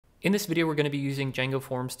In this video, we're going to be using Django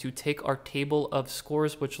Forms to take our table of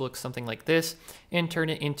scores, which looks something like this, and turn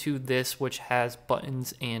it into this, which has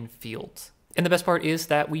buttons and fields. And the best part is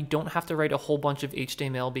that we don't have to write a whole bunch of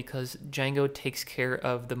HTML because Django takes care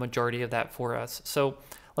of the majority of that for us. So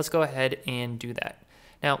let's go ahead and do that.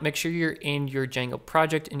 Now, make sure you're in your Django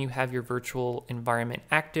project and you have your virtual environment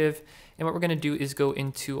active. And what we're going to do is go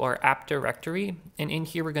into our app directory. And in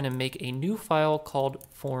here, we're going to make a new file called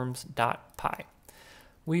forms.py.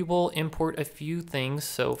 We will import a few things.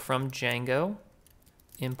 So from Django,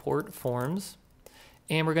 import forms.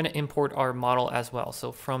 And we're going to import our model as well.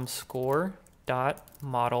 So from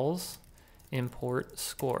score.models, import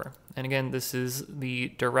score. And again, this is the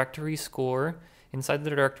directory score. Inside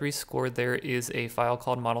the directory score, there is a file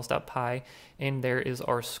called models.py, and there is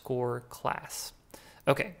our score class.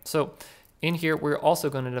 Okay, so in here, we're also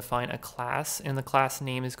going to define a class, and the class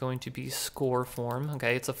name is going to be score form.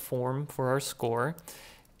 Okay, it's a form for our score,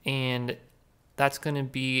 and that's going to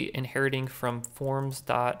be inheriting from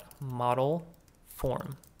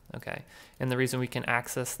forms.modelForm. Okay, and the reason we can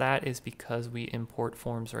access that is because we import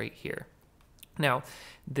forms right here. Now,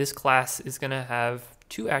 this class is going to have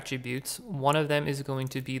two attributes. One of them is going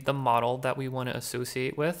to be the model that we want to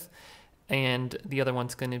associate with, and the other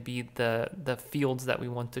one's going to be the fields that we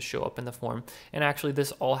want to show up in the form. And actually,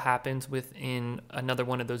 this all happens within another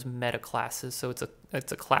one of those meta classes. So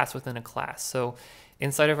it's a class within a class. So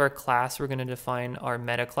inside of our class, we're going to define our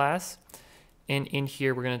meta class, and in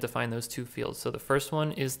here we're going to define those two fields. So the first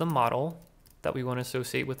one is the model that we want to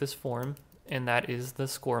associate with this form, and that is the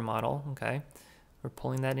score model. Okay, we're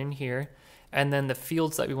pulling that in here. And then the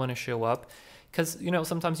fields that we want to show up, because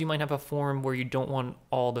sometimes you might have a form where you don't want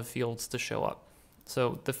all the fields to show up.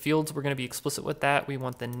 So the fields, we're going to be explicit with that. We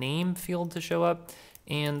want the name field to show up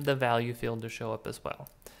and the value field to show up as well.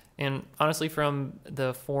 And honestly, from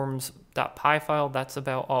the forms.py file, that's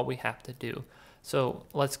about all we have to do. So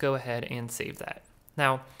let's go ahead and save that.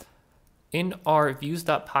 Now, in our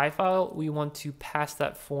views.py file, we want to pass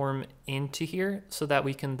that form into here so that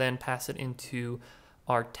we can then pass it into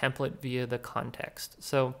our template via the context.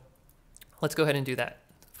 So let's go ahead and do that.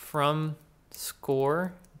 From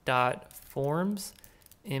score.forms,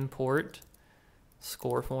 import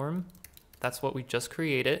score form. That's what we just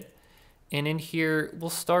created. And in here, we'll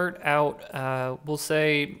start out, we'll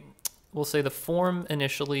say the form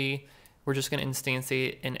initially, we're just going to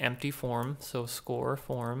instantiate an empty form. So score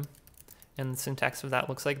form, and the syntax of that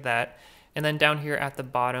looks like that. And then down here at the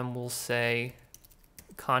bottom, we'll say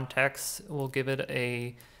context, we'll give it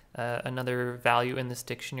another value in this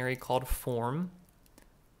dictionary called form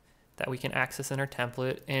that we can access in our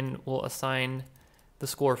template, and we'll assign the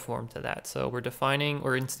score form to that. So we're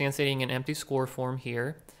instantiating an empty score form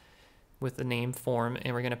here with the name form,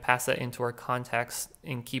 and we're going to pass that into our context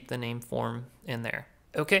and keep the name form in there.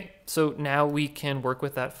 Okay, so now we can work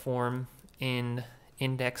with that form in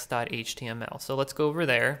index.html. So let's go over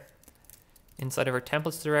there inside of our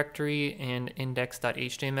templates directory and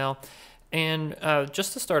index.html. And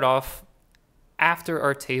just to start off, after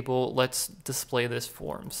our table, let's display this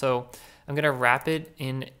form. So I'm going to wrap it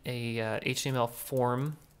in a HTML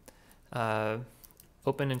form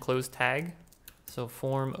open and close tag. So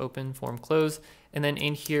form open, form close. And then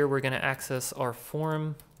in here, we're going to access our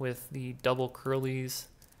form with the double curlies,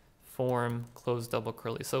 form, close double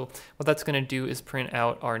curly. So what that's going to do is print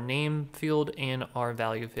out our name field and our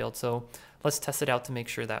value field. So let's test it out to make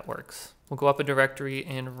sure that works. We'll go up a directory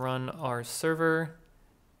and run our server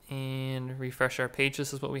and refresh our page.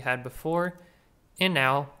 This is what we had before. And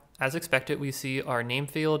now, as expected, we see our name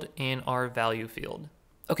field and our value field.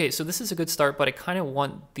 Okay, so this is a good start, but I kind of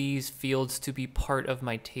want these fields to be part of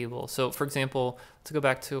my table. So for example, let's go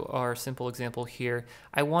back to our simple example here.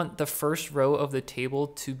 I want the first row of the table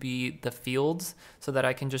to be the fields so that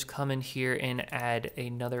I can just come in here and add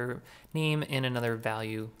another name and another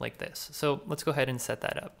value like this. So let's go ahead and set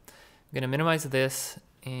that up. I'm going to minimize this,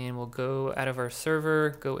 and we'll go out of our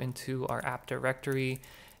server, go into our app directory,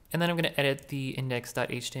 and then I'm going to edit the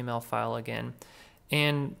index.html file again.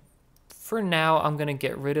 And for now, I'm going to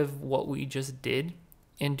get rid of what we just did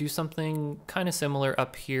and do something kind of similar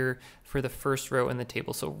up here for the first row in the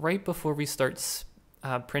table. So right before we start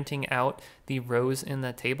printing out the rows in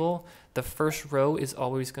the table, the first row is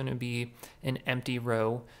always going to be an empty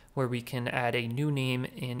row where we can add a new name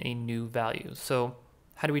and a new value. So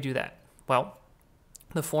how do we do that? Well,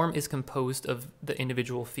 the form is composed of the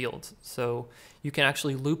individual fields. So you can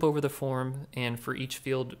actually loop over the form and for each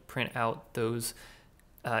field print out those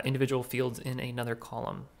individual fields in another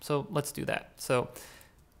column. So let's do that. So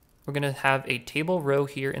we're going to have a table row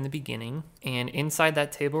here in the beginning, and inside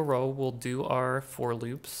that table row we'll do our for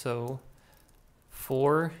loop. So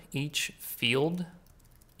for each field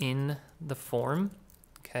in the form.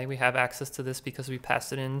 Okay, we have access to this because we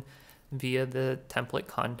passed it in via the template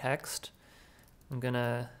context. I'm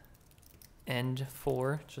gonna end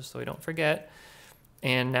for, just so we don't forget.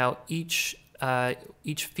 And now each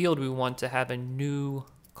field we want to have a new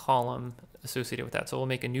column associated with that. So we'll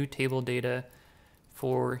make a new table data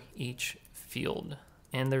for each field.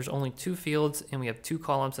 And there's only 2 fields and we have 2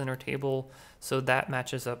 columns in our table, so that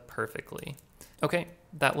matches up perfectly. Okay,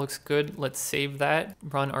 that looks good. Let's save that,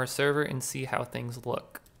 run our server, and see how things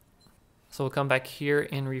look. So we'll come back here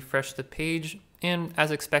and refresh the page, and as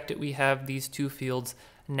expected, we have these 2 fields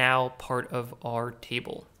now part of our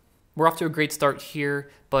table. We're off to a great start here,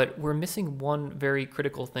 but we're missing one very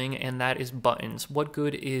critical thing, and that is buttons. What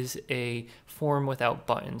good is a form without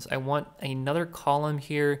buttons? I want another column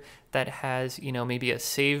here that has, you know, maybe a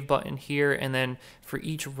save button here, and then for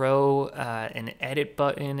each row, an edit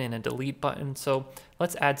button and a delete button. So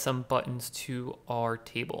let's add some buttons to our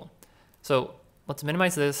table. So let's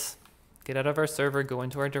minimize this, get out of our server, go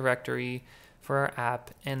into our directory for our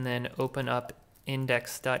app, and then open up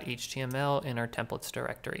index.html in our templates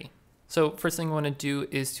directory. So first thing we want to do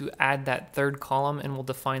is to add that 3rd column, and we'll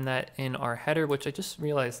define that in our header, which I just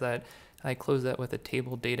realized that I closed that with a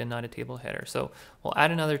table data, not a table header. So we'll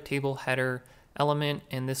add another table header element,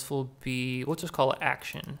 and this will be, we'll just call it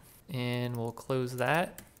action, and we'll close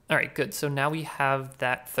that. All right, good. So now we have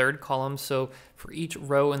that 3rd column. So for each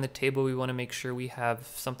row in the table, we want to make sure we have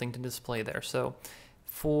something to display there. So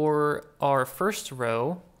for our first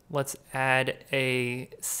row, let's add a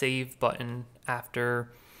save button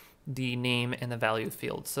after the name and the value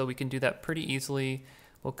field. So we can do that pretty easily.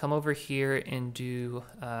 We'll come over here and do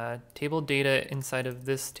table data inside of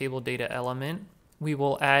this table data element. We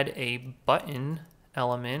will add a button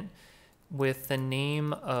element with the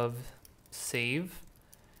name of save,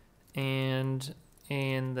 and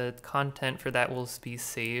the content for that will be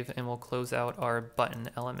save, and we'll close out our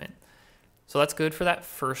button element. So that's good for that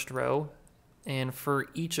first row. And for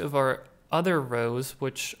each of our other rows,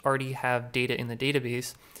 which already have data in the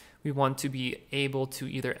database, we want to be able to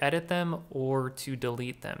either edit them or to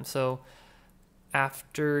delete them. So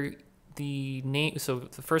after the name, so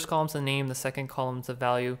the first column's the name, the second column's the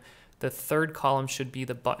value, the 3rd column should be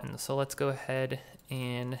the button. So let's go ahead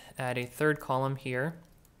and add a 3rd column here.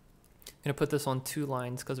 I'm gonna put this on 2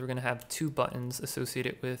 lines because we're gonna have 2 buttons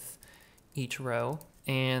associated with each row.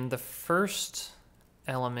 And the first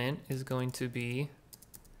element is going to be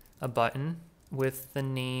a button with the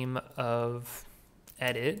name of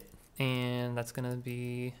edit, and that's going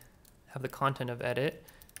to have the content of edit,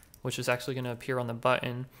 which is actually going to appear on the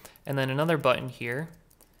button, and then another button here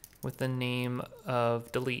with the name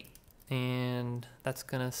of delete, and that's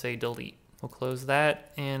going to say delete. We'll close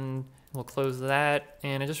that, and we'll close that,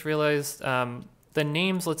 and I just realized the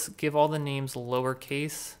names, let's give all the names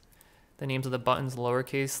lowercase, the names of the buttons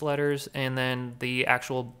lowercase letters, and then the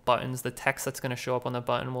actual buttons, the text that's going to show up on the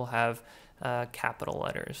button will have capital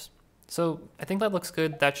letters. So I think that looks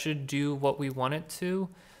good. That should do what we want it to.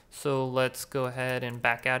 So let's go ahead and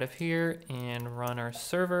back out of here and run our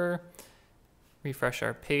server, refresh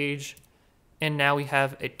our page. And now we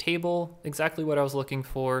have a table, exactly what I was looking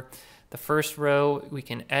for. The first row, we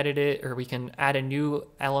can edit it, or we can add a new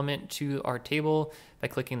element to our table by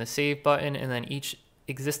clicking the save button, and then each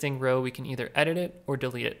existing row, we can either edit it or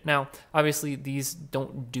delete it. Now, obviously these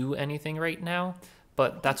don't do anything right now,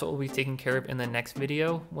 but that's what we'll be taking care of in the next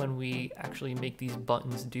video when we actually make these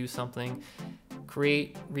buttons do something.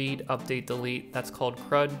 Create, read, update, delete, that's called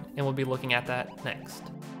CRUD, and we'll be looking at that next.